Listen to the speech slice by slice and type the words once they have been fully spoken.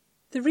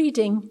The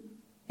reading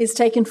is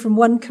taken from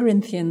 1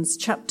 Corinthians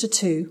chapter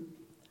 2,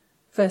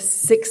 verse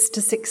 6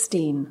 to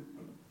 16.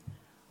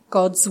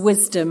 God's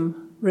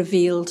wisdom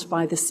revealed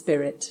by the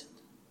Spirit.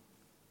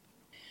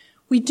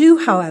 We do,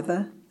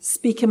 however,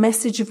 speak a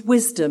message of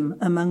wisdom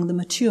among the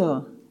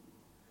mature,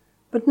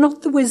 but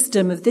not the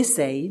wisdom of this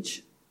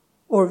age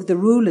or of the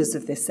rulers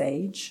of this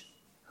age,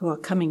 who are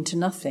coming to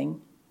nothing.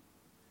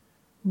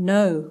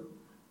 No,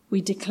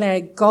 we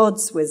declare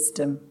God's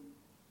wisdom,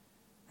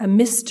 a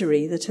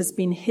mystery that has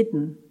been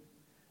hidden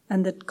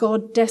and that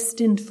God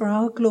destined for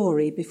our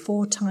glory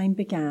before time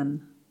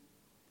began.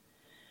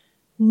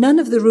 None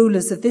of the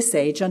rulers of this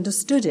age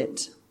understood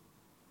it,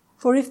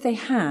 for if they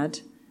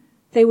had,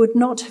 they would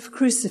not have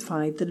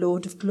crucified the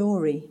Lord of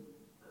glory.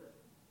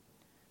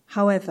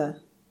 However,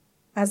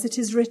 as it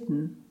is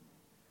written,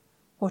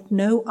 what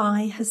no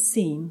eye has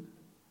seen,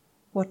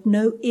 what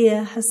no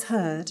ear has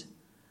heard,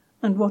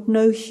 and what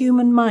no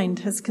human mind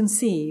has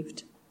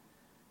conceived,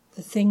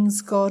 the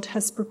things God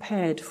has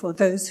prepared for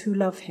those who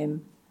love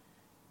him,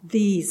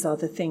 these are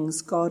the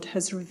things God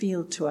has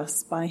revealed to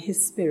us by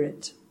his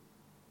Spirit.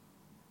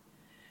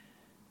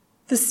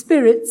 The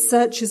Spirit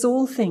searches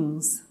all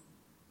things,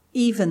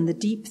 even the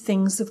deep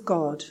things of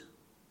God.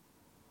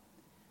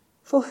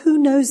 For who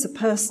knows a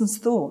person's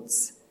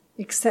thoughts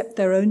except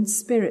their own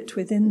spirit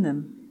within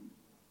them?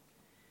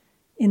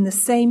 In the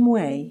same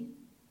way,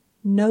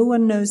 no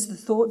one knows the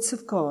thoughts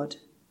of God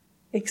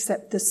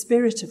except the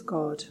Spirit of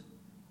God.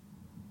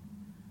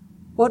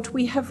 What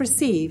we have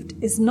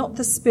received is not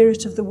the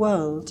spirit of the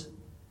world,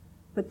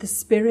 but the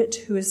Spirit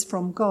who is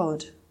from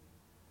God,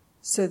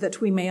 so that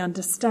we may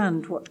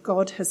understand what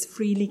God has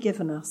freely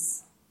given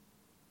us.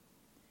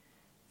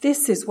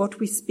 This is what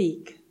we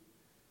speak,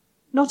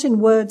 not in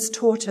words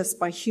taught us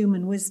by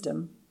human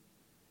wisdom,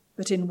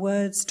 but in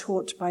words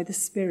taught by the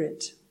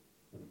Spirit,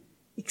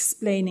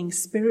 explaining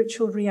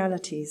spiritual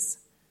realities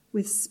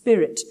with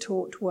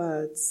Spirit-taught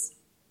words.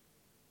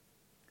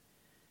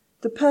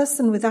 The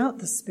person without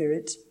the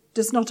Spirit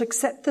does not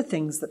accept the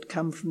things that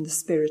come from the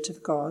Spirit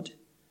of God,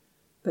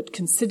 but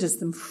considers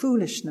them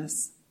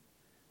foolishness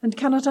and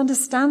cannot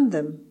understand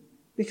them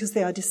because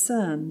they are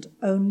discerned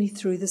only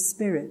through the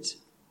Spirit.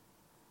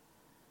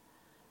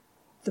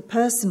 The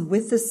person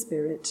with the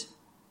Spirit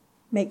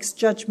makes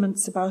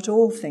judgments about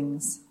all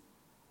things,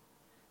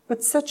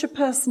 but such a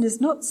person is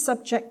not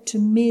subject to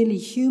merely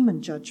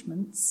human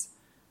judgments,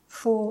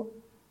 for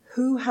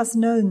who has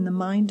known the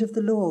mind of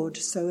the Lord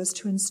so as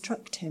to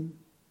instruct him?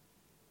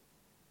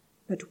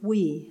 But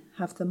we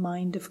have the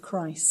mind of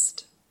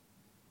Christ.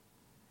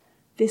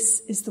 This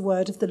is the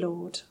word of the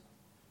Lord.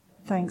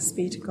 Thanks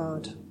be to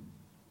God.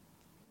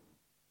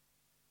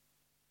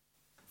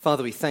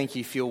 Father, we thank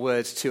you for your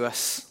word to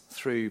us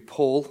through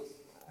Paul,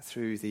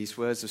 through these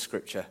words of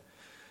Scripture.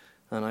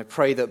 And I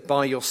pray that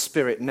by your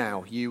Spirit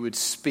now, you would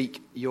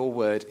speak your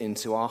word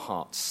into our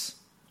hearts,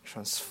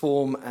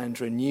 transform and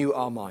renew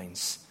our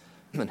minds,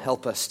 and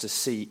help us to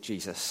see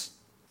Jesus.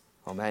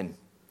 Amen.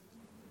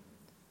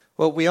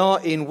 Well, we are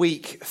in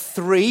week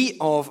 3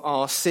 of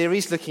our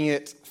series looking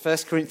at 1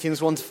 Corinthians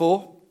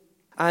 1-4.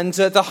 And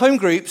the home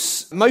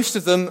groups, most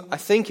of them, I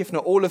think, if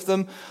not all of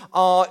them,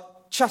 are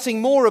chatting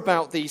more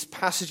about these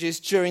passages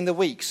during the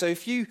week. So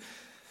if you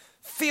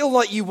feel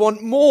like you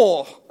want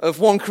more of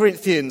 1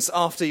 Corinthians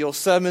after your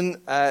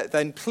sermon,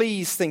 then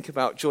please think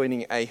about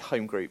joining a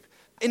home group.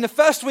 In the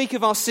first week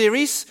of our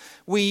series,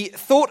 we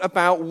thought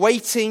about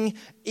waiting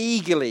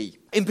eagerly,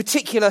 in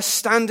particular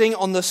standing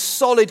on the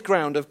solid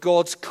ground of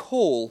God's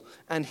call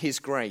and his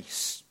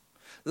grace.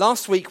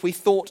 Last week, we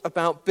thought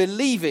about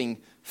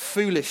believing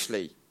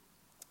foolishly.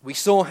 We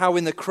saw how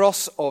in the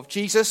cross of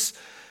Jesus,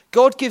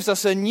 God gives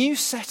us a new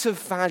set of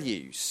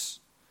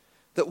values,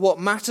 that what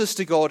matters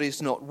to God is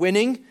not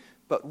winning,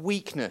 but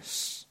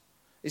weakness,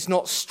 is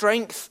not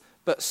strength,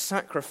 but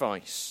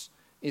sacrifice,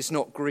 is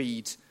not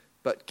greed,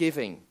 but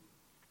giving.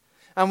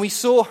 And we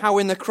saw how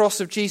in the cross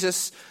of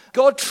Jesus,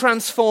 God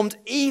transformed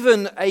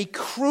even a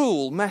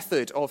cruel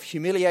method of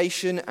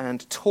humiliation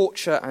and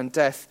torture and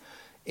death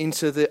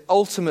into the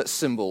ultimate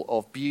symbol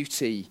of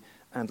beauty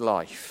and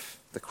life,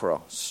 the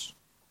cross.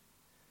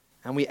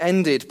 And we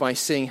ended by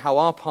seeing how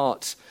our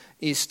part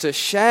is to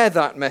share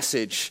that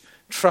message,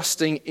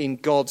 trusting in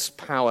God's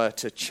power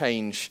to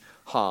change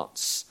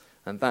hearts.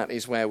 And that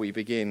is where we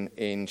begin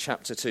in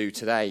chapter 2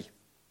 today.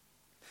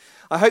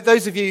 I hope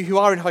those of you who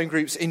are in home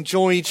groups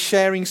enjoyed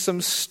sharing some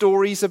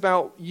stories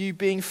about you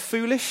being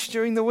foolish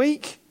during the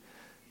week.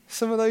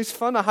 Some of those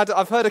fun.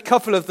 I've heard a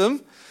couple of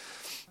them.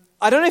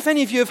 I don't know if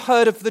any of you have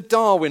heard of the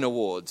Darwin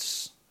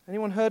Awards.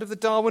 Anyone heard of the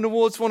Darwin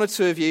Awards? One or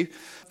two of you.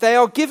 They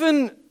are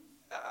given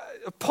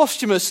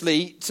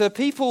posthumously to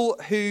people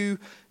who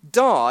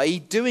die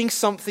doing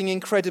something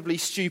incredibly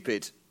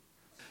stupid.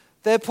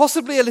 They're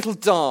possibly a little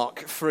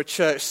dark for a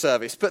church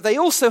service, but they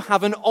also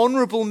have an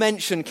honourable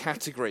mention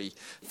category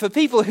for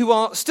people who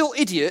are still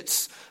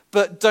idiots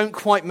but don't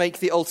quite make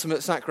the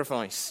ultimate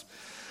sacrifice.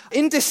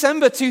 In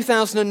December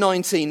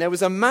 2019, there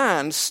was a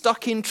man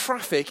stuck in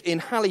traffic in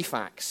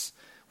Halifax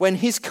when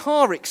his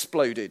car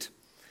exploded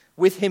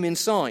with him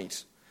inside.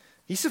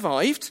 He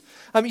survived.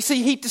 You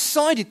see, he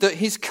decided that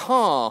his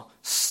car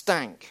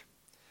stank.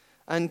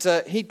 And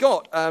he'd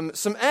got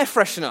some air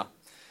freshener.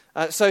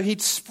 So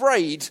he'd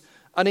sprayed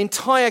an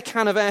entire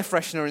can of air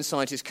freshener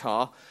inside his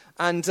car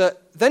and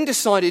then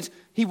decided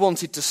he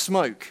wanted to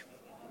smoke.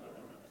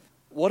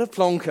 What a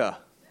plonker.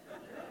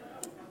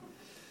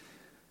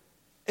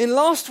 In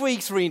last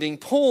week's reading,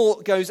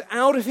 Paul goes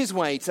out of his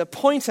way to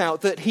point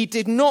out that he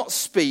did not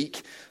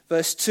speak,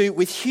 verse 2,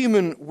 with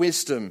human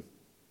wisdom.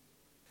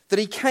 That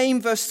he came,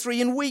 verse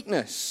 3, in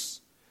weakness.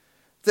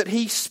 That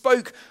he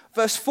spoke,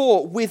 verse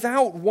 4,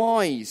 without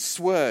wise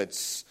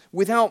words,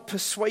 without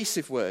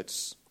persuasive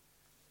words.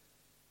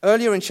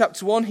 Earlier in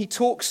chapter 1, he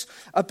talks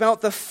about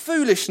the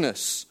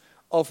foolishness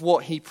of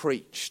what he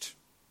preached.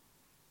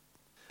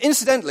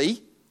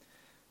 Incidentally,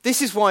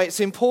 this is why it's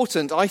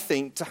important, I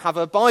think, to have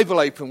a Bible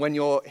open when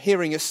you're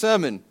hearing a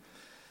sermon.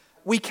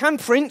 We can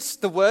print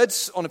the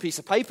words on a piece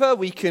of paper,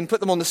 we can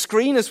put them on the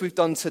screen as we've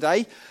done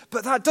today,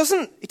 but it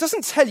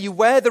doesn't tell you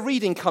where the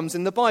reading comes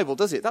in the Bible,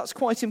 does it? That's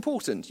quite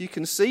important. You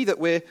can see that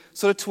we're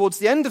sort of towards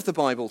the end of the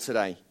Bible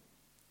today.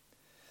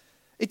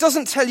 It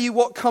doesn't tell you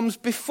what comes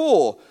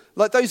before.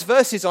 Like those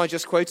verses I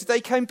just quoted,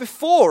 they came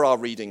before our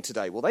reading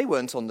today. Well, they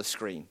weren't on the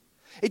screen.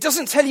 It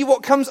doesn't tell you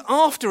what comes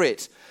after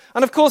it.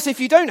 And of course,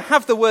 if you don't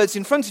have the words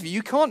in front of you,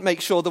 you can't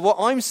make sure that what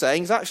I'm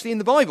saying is actually in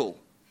the Bible.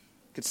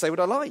 I could say what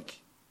I like.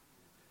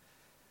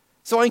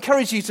 So I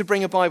encourage you to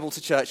bring a Bible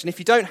to church. And if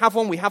you don't have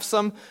one, we have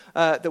some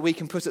that we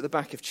can put at the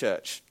back of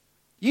church.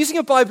 Using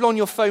a Bible on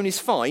your phone is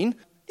fine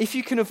if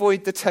you can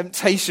avoid the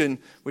temptation,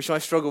 which I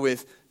struggle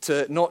with,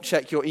 to not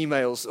check your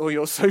emails or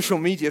your social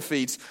media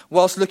feeds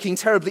whilst looking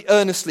terribly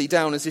earnestly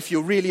down as if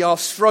you really are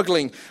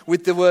struggling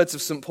with the words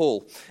of St.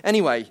 Paul.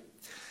 Anyway,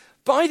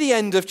 by the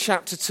end of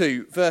chapter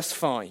 2, verse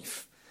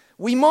 5,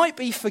 we might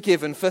be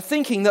forgiven for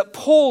thinking that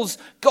Paul's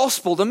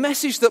gospel, the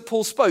message that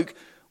Paul spoke,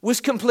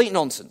 was complete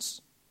nonsense.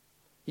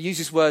 He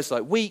uses words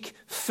like weak,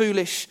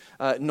 foolish,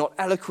 not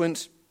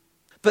eloquent.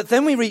 But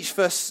then we reach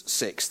verse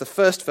 6, the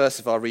first verse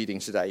of our reading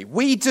today.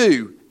 We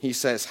do, he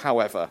says,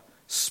 however,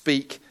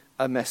 speak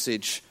a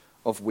message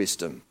of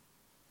wisdom.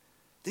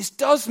 This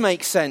does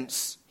make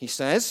sense, he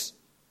says,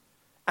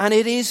 and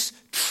it is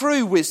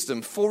true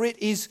wisdom, for it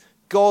is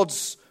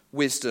God's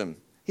wisdom.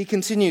 He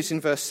continues in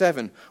verse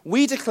 7,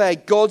 we declare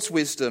God's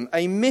wisdom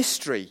a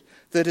mystery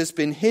that has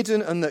been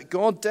hidden and that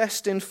God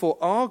destined for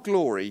our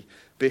glory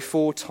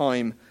before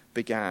time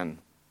began.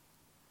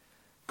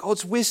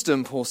 God's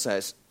wisdom, Paul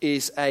says,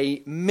 is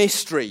a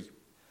mystery,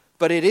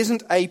 but it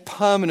isn't a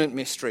permanent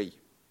mystery,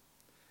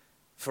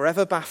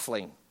 forever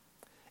baffling.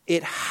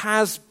 It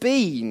has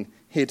been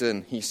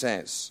hidden, he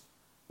says,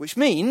 which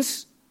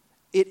means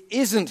it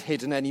isn't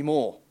hidden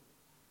anymore.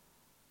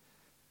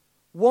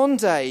 One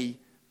day,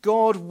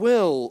 God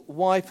will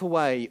wipe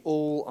away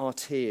all our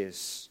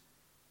tears.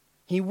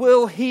 He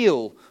will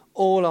heal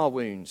all our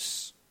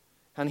wounds,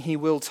 and he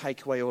will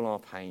take away all our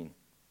pain.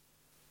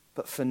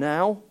 But for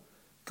now,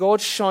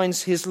 God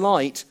shines his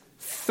light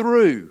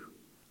through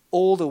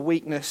all the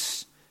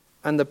weakness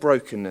and the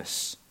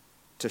brokenness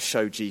to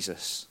show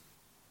Jesus.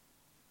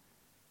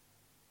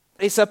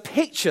 It's a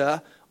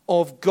picture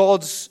of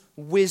God's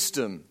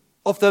wisdom,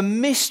 of the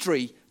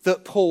mystery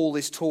that Paul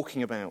is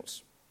talking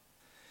about.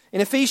 In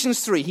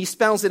Ephesians 3, he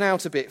spells it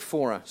out a bit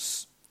for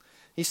us.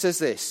 He says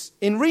this,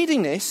 in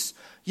reading this,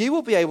 you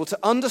will be able to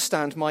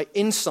understand my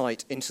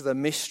insight into the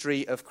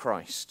mystery of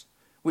Christ,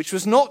 which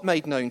was not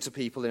made known to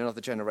people in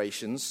other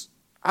generations,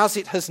 as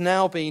it has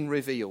now been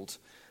revealed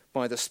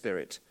by the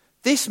Spirit.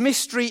 This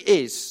mystery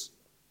is,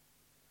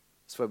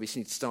 that's where we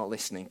need to start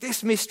listening.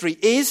 This mystery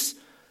is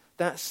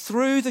that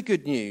through the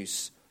good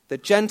news, the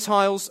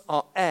Gentiles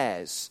are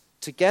heirs,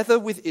 together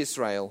with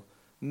Israel,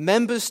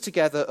 members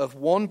together of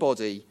one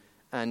body,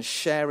 and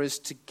sharers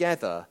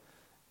together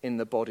in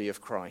the body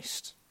of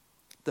Christ.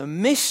 The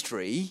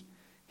mystery,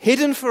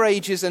 hidden for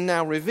ages and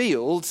now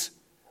revealed,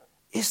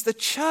 is the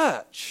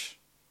church.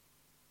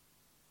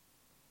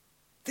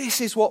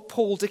 This is what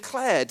Paul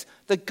declared,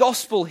 the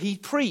gospel he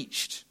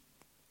preached.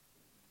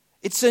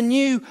 It's a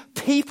new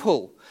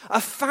people,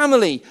 a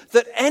family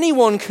that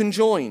anyone can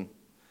join,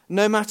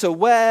 no matter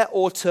where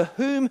or to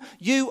whom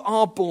you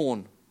are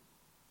born,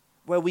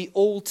 where we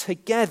all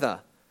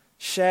together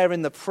share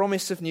in the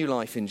promise of new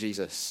life in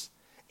Jesus.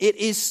 It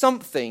is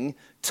something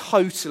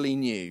totally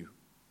new.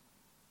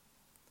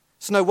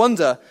 It's no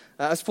wonder,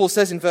 as Paul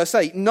says in verse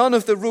 8, none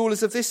of the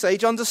rulers of this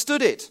age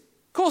understood it.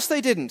 Of course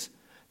they didn't.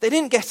 They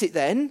didn't get it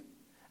then,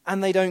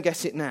 and they don't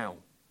get it now.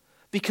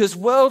 Because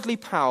worldly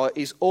power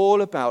is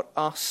all about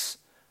us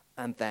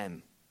and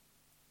them.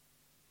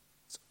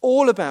 It's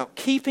all about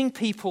keeping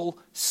people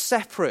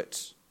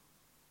separate,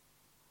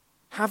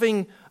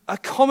 having a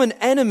common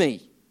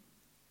enemy.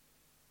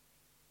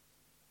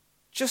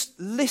 Just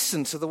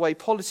listen to the way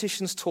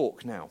politicians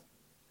talk now.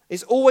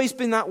 It's always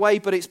been that way,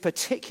 but it's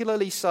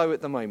particularly so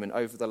at the moment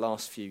over the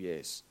last few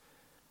years.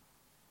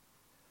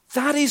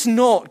 That is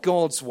not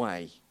God's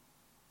way.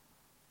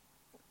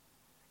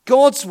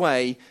 God's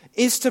way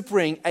is to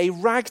bring a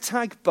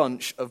ragtag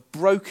bunch of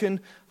broken,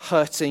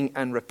 hurting,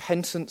 and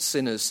repentant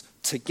sinners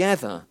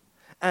together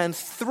and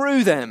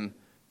through them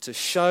to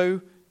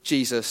show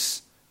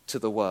Jesus to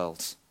the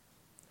world.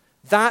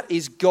 That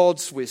is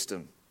God's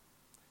wisdom.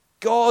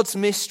 God's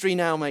mystery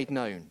now made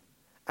known,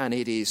 and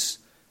it is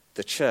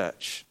the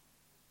church.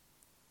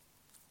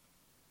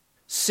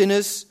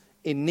 Sinners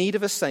in need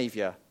of a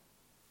Saviour,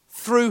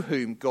 through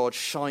whom God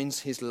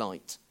shines his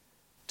light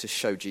to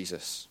show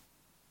Jesus.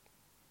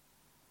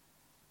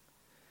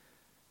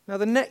 Now,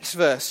 the next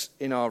verse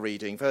in our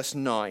reading, verse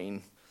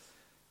 9,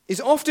 is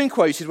often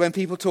quoted when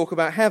people talk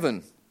about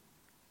heaven.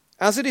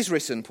 As it is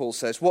written, Paul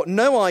says, what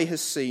no eye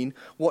has seen,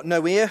 what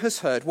no ear has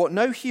heard, what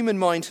no human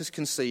mind has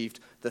conceived,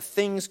 the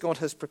things God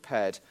has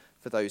prepared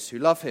for those who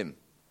love him.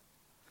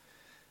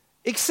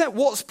 Except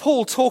what's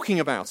Paul talking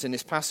about in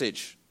this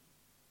passage?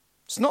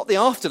 It's not the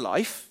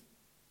afterlife.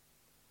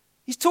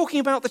 He's talking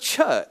about the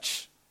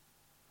church.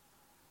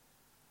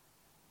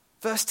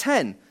 Verse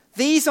 10,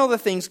 these are the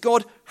things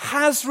God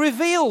has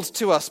revealed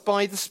to us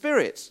by the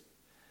Spirit.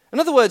 In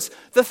other words,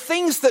 the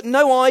things that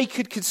no eye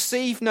could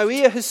conceive, no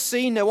ear has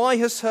seen, no eye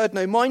has heard,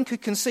 no mind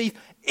could conceive,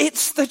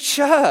 it's the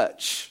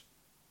church.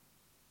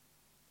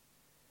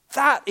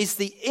 That is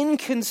the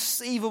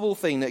inconceivable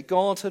thing that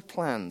God had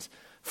planned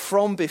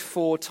from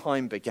before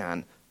time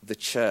began, the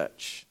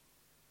church.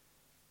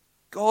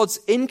 God's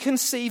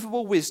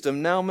inconceivable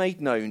wisdom now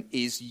made known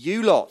is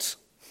you lot.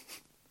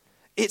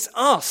 It's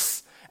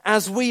us,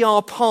 as we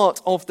are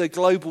part of the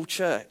global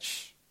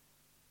church.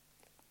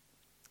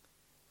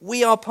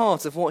 We are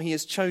part of what he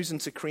has chosen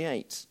to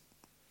create.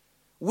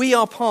 We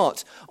are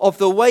part of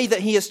the way that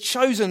he has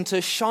chosen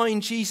to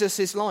shine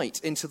Jesus' light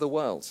into the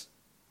world.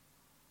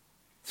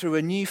 Through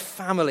a new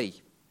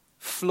family,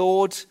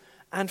 flawed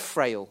and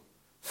frail,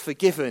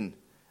 forgiven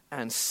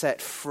and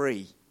set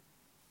free.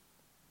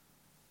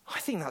 I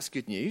think that's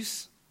good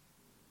news.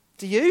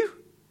 Do you?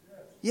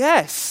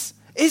 Yes.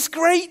 It's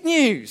great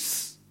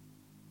news.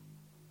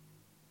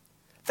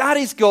 That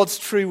is God's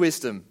true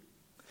wisdom.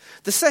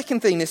 The second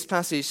thing this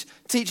passage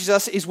teaches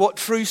us is what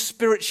true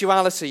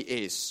spirituality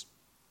is.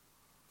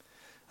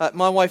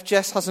 My wife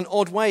Jess has an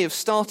odd way of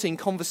starting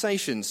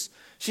conversations.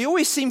 She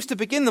always seems to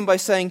begin them by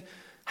saying,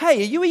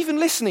 "Hey, are you even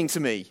listening to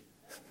me?"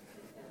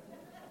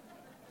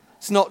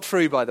 It's not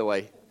true, by the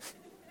way.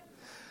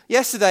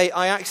 Yesterday,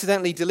 I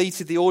accidentally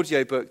deleted the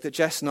audiobook that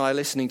Jess and I are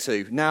listening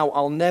to. Now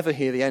I'll never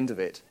hear the end of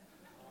it.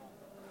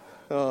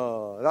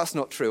 Oh, that's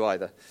not true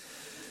either.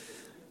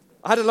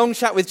 I had a long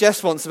chat with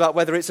Jess once about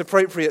whether it's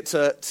appropriate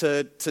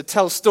to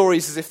tell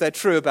stories as if they're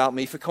true about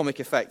me for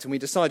comic effect, and we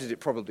decided it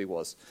probably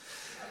was.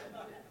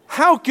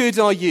 How good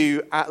are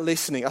you at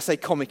listening? I say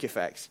comic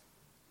effect.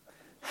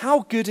 How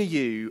good are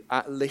you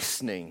at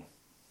listening?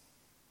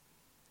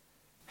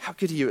 How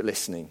good are you at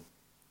listening?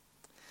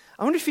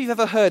 I wonder if you've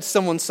ever heard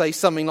someone say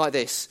something like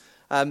this.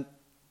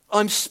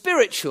 I'm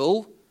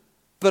spiritual,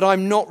 but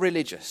I'm not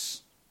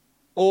religious.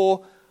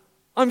 Or,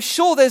 I'm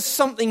sure there's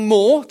something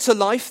more to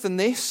life than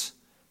this,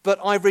 but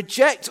I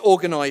reject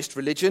organized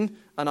religion,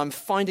 and I'm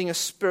finding a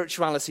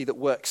spirituality that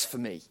works for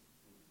me.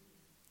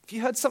 Have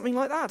you heard something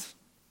like that?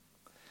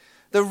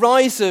 The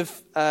rise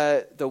of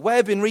the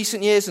web in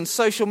recent years and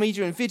social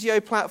media and video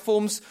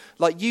platforms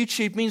like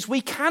YouTube means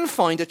we can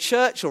find a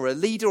church or a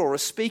leader or a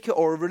speaker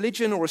or a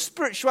religion or a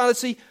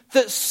spirituality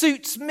that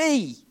suits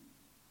me.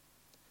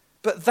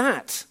 But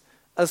that,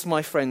 as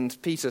my friend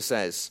Peter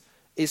says,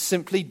 is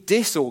simply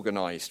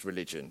disorganized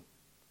religion.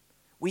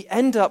 We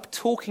end up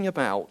talking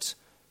about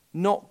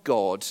not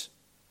God,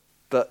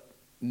 but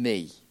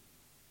me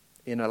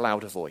in a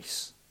louder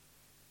voice.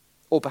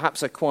 Or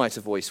perhaps a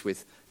quieter voice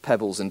with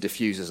pebbles and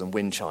diffusers and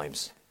wind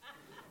chimes.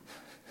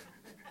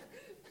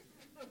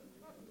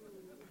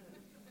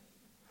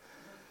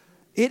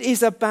 It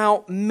is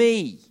about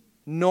me,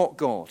 not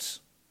God.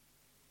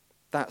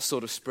 That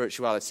sort of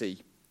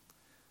spirituality.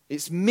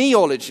 It's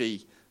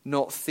meology,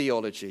 not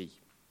theology.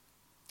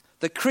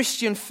 The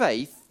Christian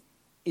faith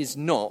is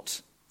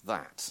not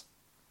that.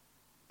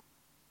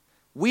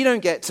 We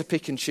don't get to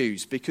pick and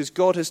choose because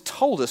God has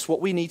told us what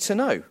we need to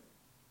know.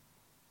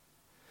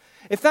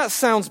 If that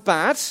sounds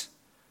bad,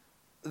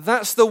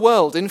 that's the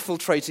world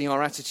infiltrating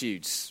our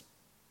attitudes.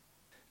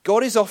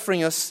 God is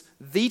offering us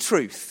the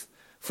truth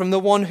from the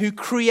one who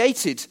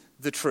created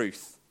the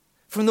truth,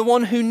 from the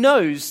one who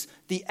knows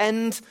the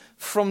end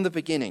from the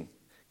beginning.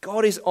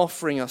 God is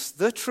offering us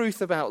the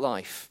truth about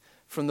life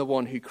from the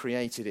one who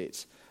created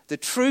it. The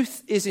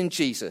truth is in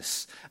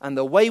Jesus, and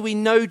the way we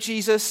know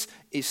Jesus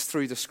is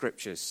through the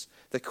Scriptures.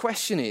 The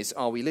question is,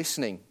 are we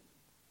listening?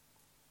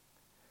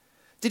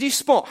 Did you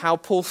spot how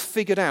Paul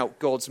figured out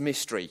God's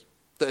mystery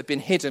that had been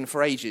hidden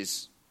for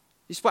ages?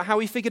 You spot how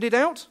he figured it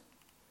out?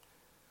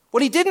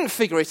 Well, he didn't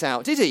figure it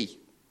out, did he?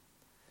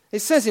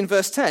 It says in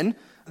verse 10,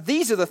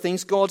 these are the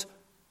things God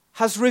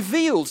has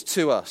revealed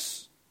to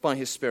us by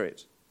his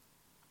Spirit.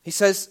 He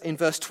says in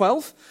verse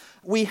 12,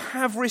 we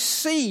have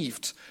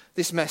received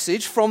this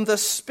message from the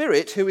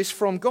Spirit who is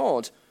from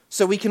God,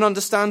 so we can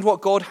understand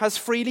what God has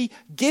freely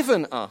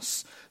given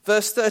us.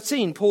 Verse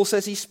 13, Paul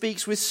says he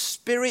speaks with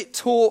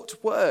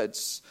Spirit-taught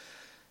words.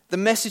 The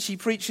message he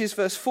preaches,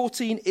 verse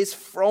 14, is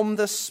from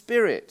the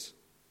Spirit.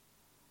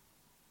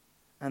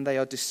 and they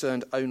are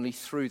discerned only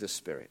through the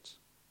Spirit.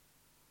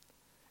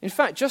 In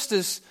fact, just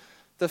as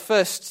the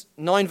first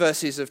 9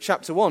 verses of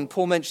chapter 1,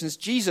 Paul mentions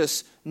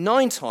Jesus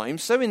 9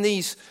 times, so in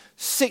these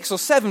 6 or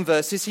 7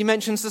 verses, he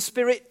mentions the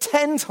Spirit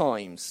 10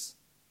 times.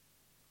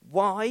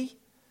 Why?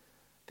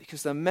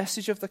 Because the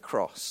message of the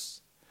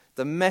cross,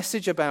 the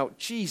message about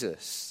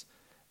Jesus,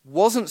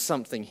 wasn't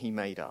something he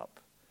made up,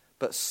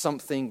 but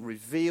something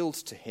revealed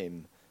to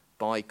him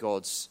by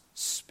God's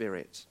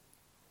Spirit.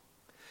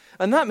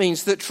 And that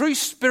means that true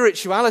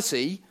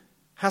spirituality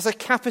has a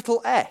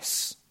capital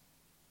S,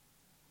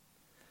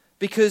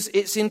 because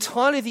it's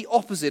entirely the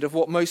opposite of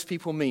what most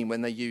people mean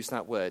when they use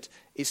that word.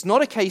 It's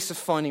not a case of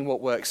finding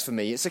what works for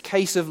me. It's a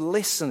case of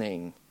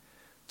listening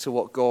to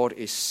what God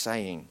is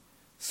saying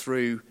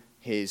through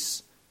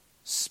his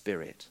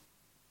Spirit.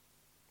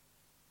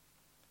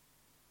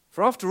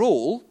 For after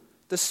all,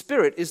 the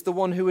Spirit is the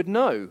one who would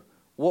know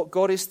what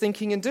God is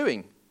thinking and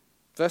doing.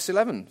 Verse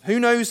 11, who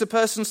knows a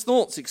person's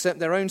thoughts except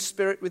their own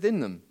spirit within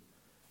them?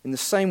 In the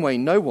same way,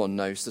 no one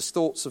knows the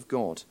thoughts of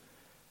God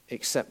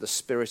except the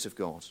Spirit of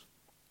God.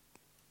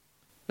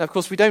 Now, of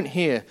course, we don't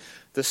hear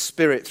the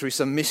Spirit through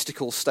some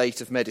mystical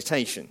state of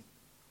meditation.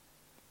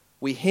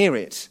 We hear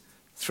it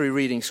through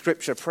reading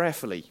Scripture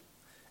prayerfully,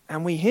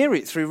 and we hear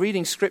it through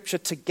reading Scripture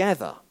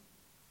together.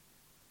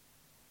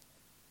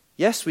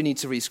 Yes, we need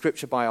to read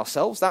Scripture by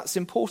ourselves. That's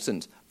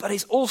important. But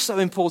it's also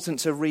important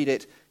to read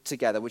it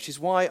together, which is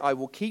why I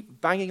will keep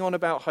banging on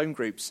about home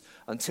groups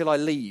until I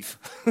leave,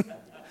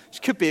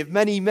 which could be of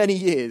many, many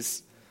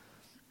years.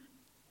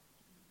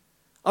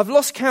 I've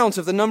lost count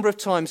of the number of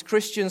times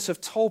Christians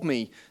have told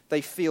me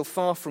they feel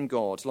far from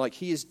God, like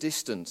he is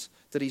distant,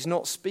 that he's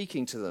not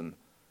speaking to them,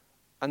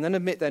 and then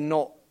admit they're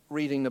not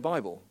reading the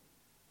Bible.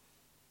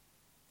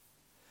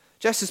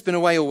 Jess has been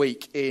away all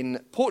week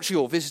in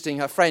Portugal visiting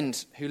her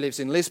friend who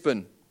lives in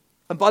Lisbon.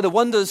 And by the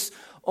wonders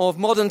of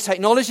modern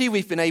technology,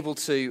 we've been able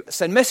to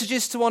send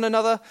messages to one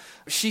another.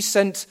 She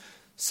sent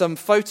some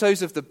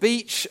photos of the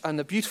beach and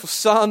the beautiful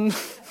sun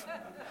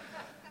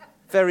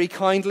very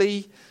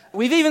kindly.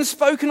 We've even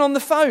spoken on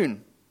the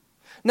phone.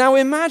 Now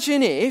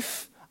imagine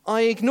if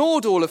I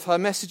ignored all of her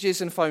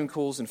messages and phone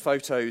calls and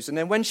photos, and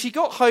then when she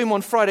got home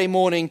on Friday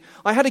morning,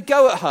 I had a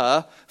go at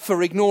her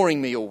for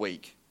ignoring me all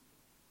week.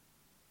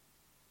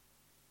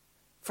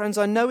 Friends,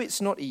 I know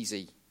it's not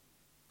easy.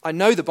 I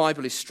know the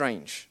Bible is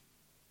strange.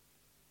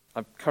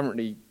 I'm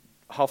currently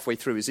halfway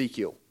through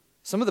Ezekiel.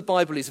 Some of the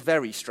Bible is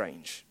very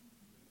strange.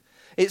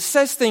 It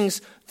says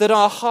things that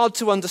are hard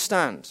to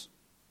understand.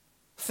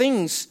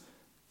 Things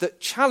that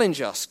challenge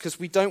us because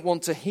we don't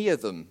want to hear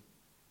them.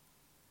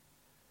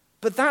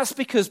 But that's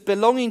because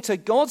belonging to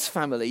God's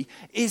family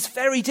is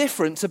very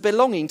different to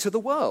belonging to the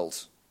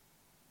world.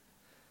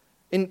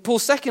 In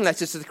Paul's second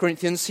letter to the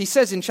Corinthians, he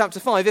says in chapter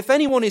 5, if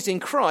anyone is in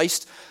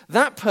Christ,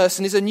 that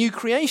person is a new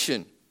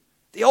creation.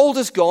 The old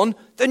has gone,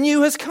 the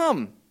new has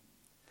come.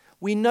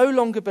 We no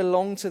longer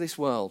belong to this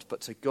world,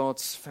 but to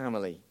God's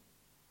family.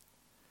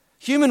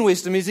 Human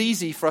wisdom is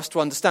easy for us to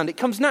understand. It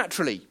comes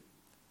naturally.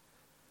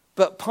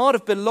 But part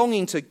of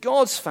belonging to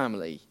God's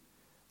family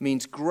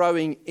means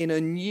growing in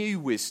a new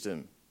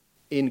wisdom,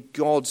 in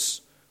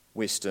God's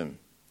wisdom.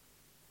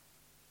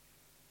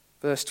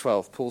 Verse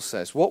 12, Paul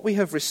says, what we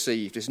have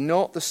received is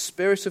not the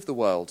spirit of the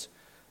world,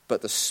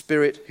 but the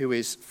Spirit who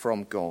is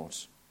from God.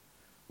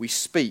 We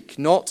speak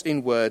not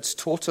in words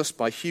taught us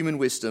by human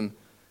wisdom,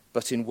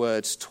 but in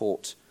words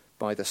taught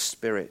by the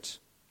Spirit.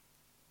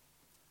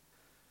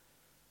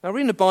 Now,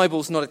 reading the Bible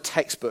is not a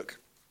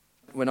textbook.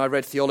 When I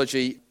read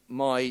theology,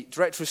 my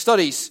director of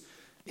studies,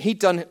 he'd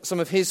done some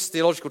of his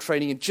theological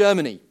training in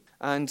Germany.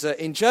 And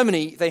in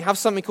Germany, they have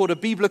something called a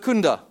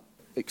Bibelkunde.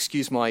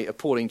 Excuse my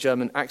appalling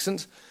German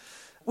accent.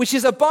 Which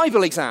is a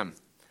Bible exam.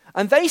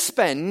 And they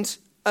spend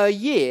a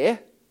year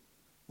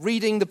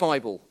reading the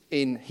Bible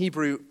in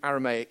Hebrew,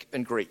 Aramaic,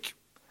 and Greek.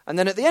 And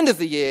then at the end of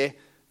the year,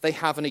 they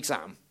have an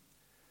exam.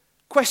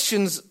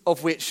 Questions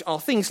of which are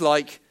things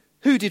like,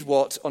 who did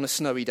what on a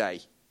snowy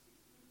day?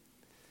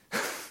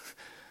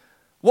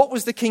 What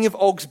was the king of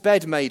Og's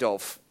bed made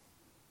of?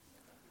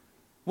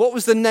 What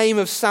was the name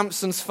of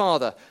Samson's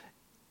father?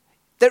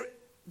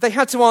 They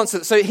had to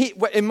answer. So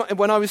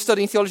when I was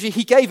studying theology,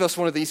 he gave us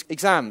one of these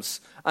exams,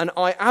 and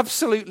I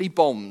absolutely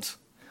bombed.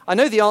 I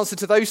know the answer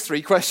to those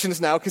 3 questions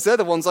now, because they're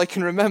the ones I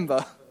can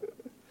remember.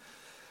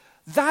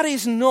 That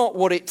is not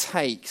what it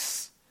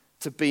takes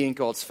to be in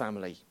God's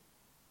family.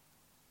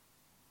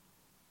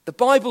 The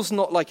Bible's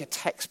not like a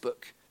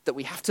textbook that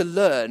we have to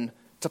learn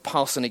to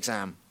pass an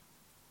exam.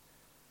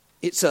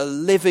 It's a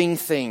living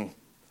thing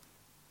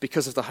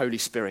because of the Holy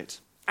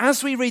Spirit.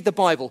 As we read the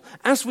Bible,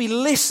 as we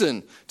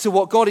listen to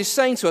what God is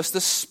saying to us, the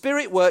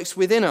Spirit works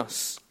within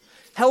us,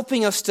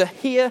 helping us to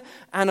hear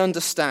and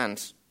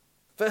understand.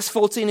 Verse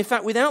 14, in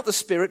fact, without the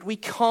Spirit, we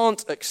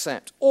can't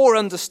accept or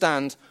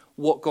understand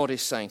what God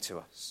is saying to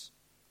us.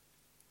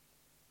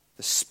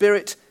 The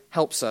Spirit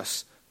helps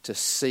us to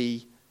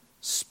see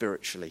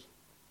spiritually.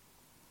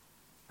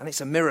 And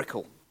it's a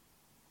miracle.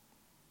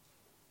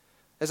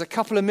 There's a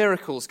couple of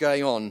miracles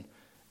going on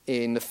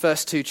in the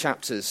first 2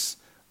 chapters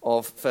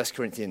of 1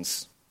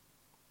 Corinthians.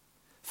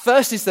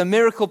 First is the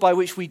miracle by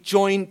which we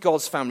join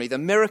God's family, the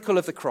miracle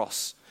of the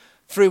cross,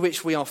 through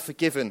which we are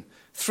forgiven,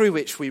 through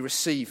which we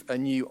receive a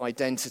new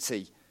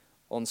identity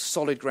on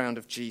solid ground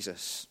of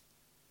Jesus.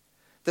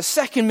 The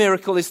second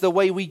miracle is the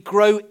way we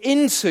grow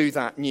into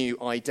that new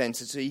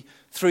identity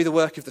through the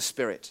work of the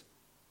Spirit.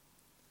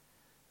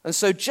 And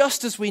so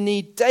just as we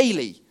need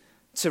daily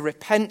to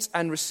repent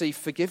and receive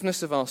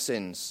forgiveness of our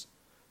sins,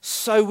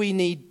 so we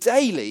need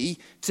daily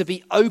to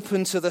be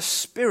open to the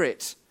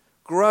Spirit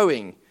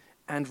growing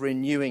and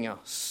renewing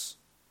us.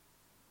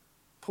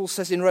 Paul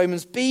says in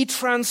Romans, be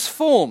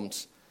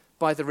transformed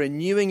by the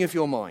renewing of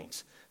your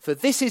mind, for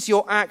this is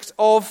your act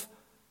of,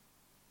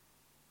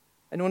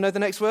 anyone know the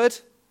next word?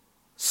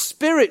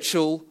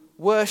 Spiritual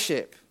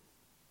worship.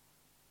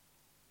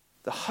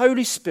 The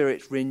Holy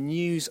Spirit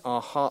renews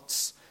our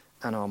hearts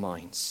and our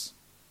minds.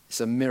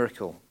 It's a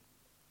miracle.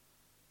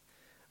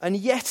 And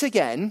yet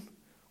again,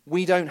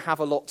 we don't have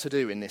a lot to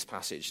do in this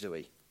passage, do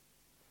we?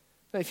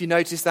 I don't know if you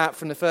noticed that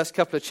from the first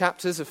couple of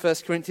chapters of 1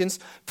 Corinthians.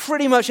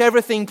 Pretty much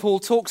everything Paul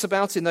talks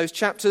about in those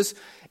chapters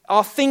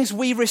are things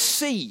we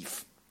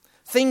receive,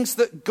 things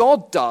that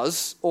God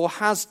does or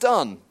has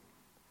done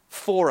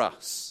for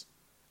us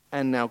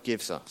and now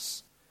gives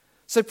us.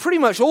 So pretty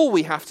much all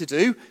we have to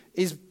do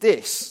is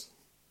this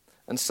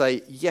and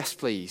say, yes,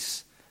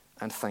 please,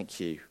 and thank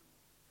you.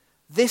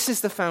 This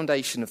is the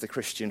foundation of the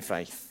Christian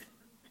faith.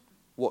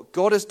 What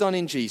God has done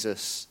in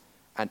Jesus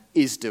and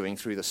is doing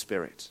through the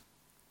Spirit.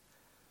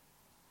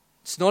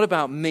 It's not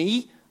about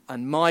me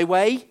and my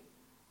way.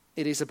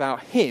 It is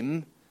about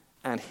him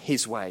and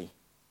his way.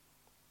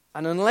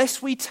 And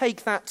unless we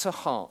take that to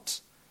heart,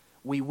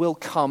 we will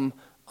come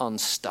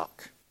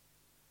unstuck.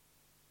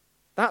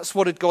 That's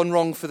what had gone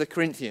wrong for the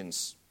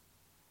Corinthians.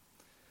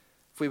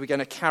 If we were going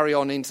to carry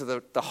on into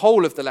the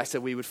whole of the letter,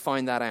 we would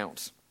find that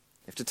out.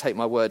 You have to take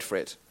my word for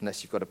it.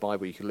 Unless you've got a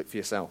Bible, you can look for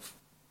yourself.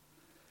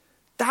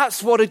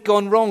 That's what had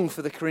gone wrong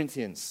for the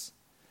Corinthians.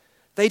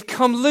 They'd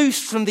come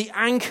loose from the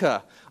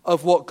anchor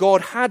of what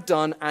God had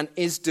done and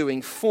is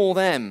doing for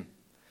them.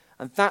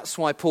 And that's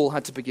why Paul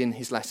had to begin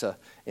his letter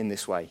in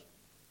this way.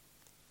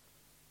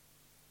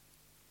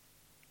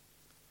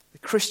 The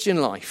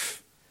Christian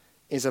life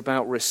is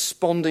about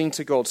responding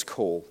to God's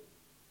call,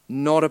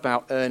 not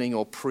about earning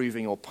or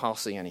proving or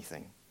passing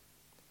anything.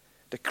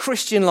 The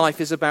Christian life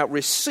is about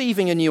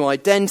receiving a new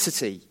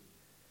identity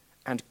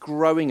and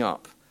growing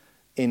up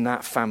in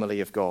that family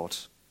of God.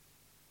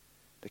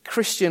 The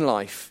Christian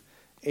life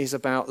is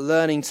about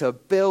learning to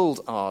build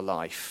our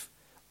life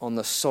on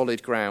the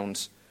solid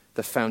ground,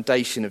 the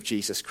foundation of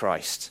Jesus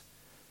Christ.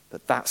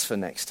 But that's for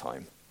next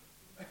time.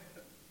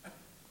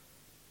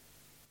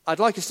 I'd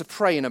like us to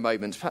pray in a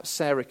moment. Perhaps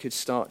Sarah could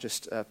start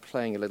just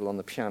playing a little on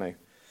the piano.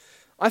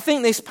 I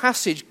think this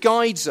passage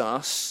guides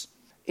us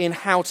in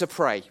how to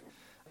pray.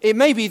 It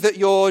may be that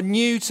you're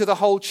new to the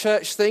whole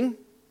church thing.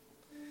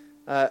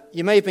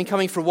 You may have been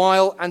coming for a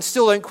while and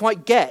still don't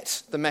quite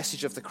get the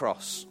message of the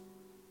cross.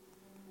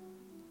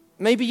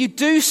 Maybe you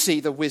do see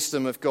the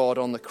wisdom of God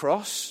on the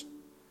cross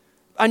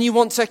and you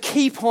want to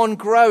keep on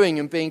growing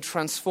and being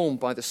transformed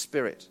by the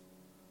Spirit.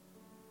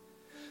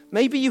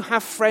 Maybe you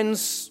have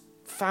friends,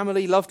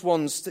 family, loved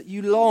ones that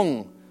you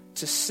long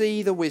to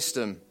see the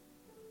wisdom,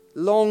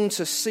 long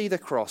to see the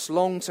cross,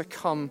 long to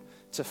come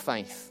to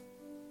faith.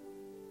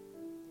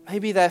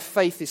 Maybe their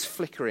faith is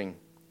flickering.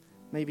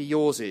 Maybe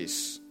yours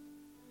is.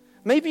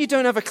 Maybe you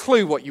don't have a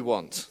clue what you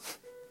want,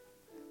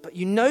 but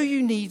you know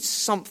you need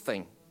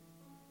something.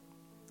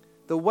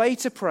 The way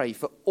to pray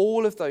for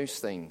all of those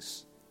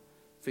things,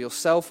 for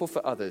yourself or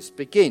for others,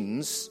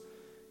 begins,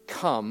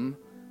 come,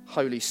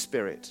 Holy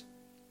Spirit.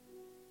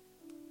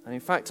 And in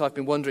fact, I've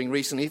been wondering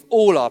recently if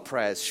all our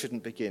prayers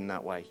shouldn't begin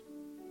that way.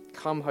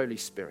 Come, Holy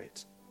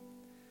Spirit.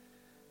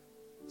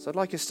 So I'd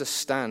like us to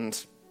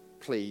stand,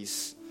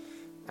 please,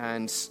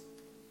 and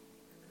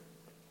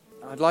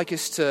I'd like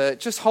us to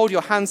just hold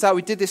your hands out.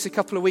 We did this a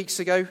couple of weeks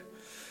ago.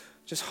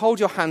 Just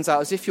hold your hands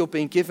out as if you're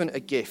being given a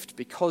gift,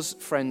 because,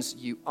 friends,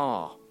 you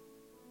are.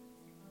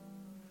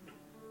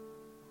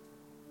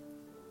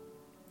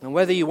 And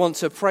whether you want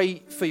to pray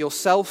for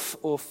yourself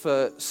or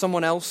for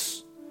someone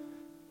else,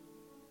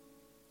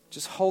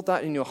 just hold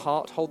that in your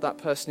heart. Hold that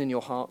person in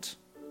your heart.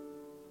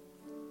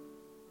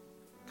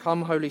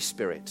 Come, Holy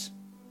Spirit.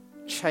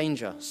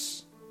 Change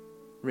us.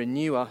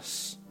 Renew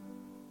us.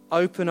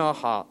 Open our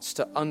hearts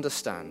to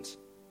understand.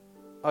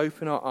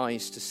 Open our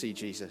eyes to see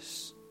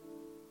Jesus.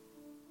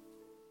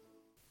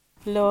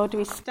 Lord,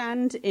 we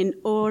stand in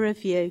awe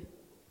of you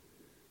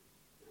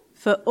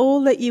for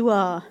all that you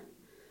are,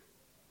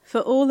 for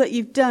all that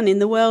you've done in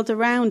the world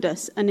around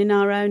us and in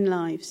our own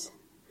lives.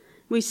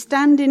 We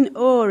stand in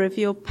awe of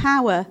your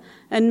power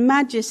and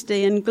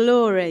majesty and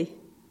glory.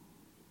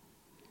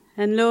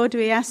 And Lord,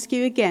 we ask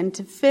you again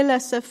to fill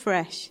us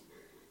afresh,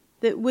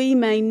 that we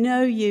may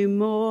know you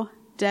more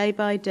day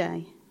by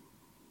day.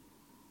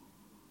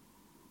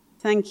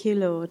 Thank you,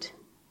 Lord.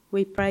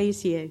 We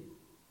praise you.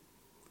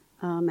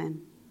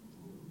 Amen.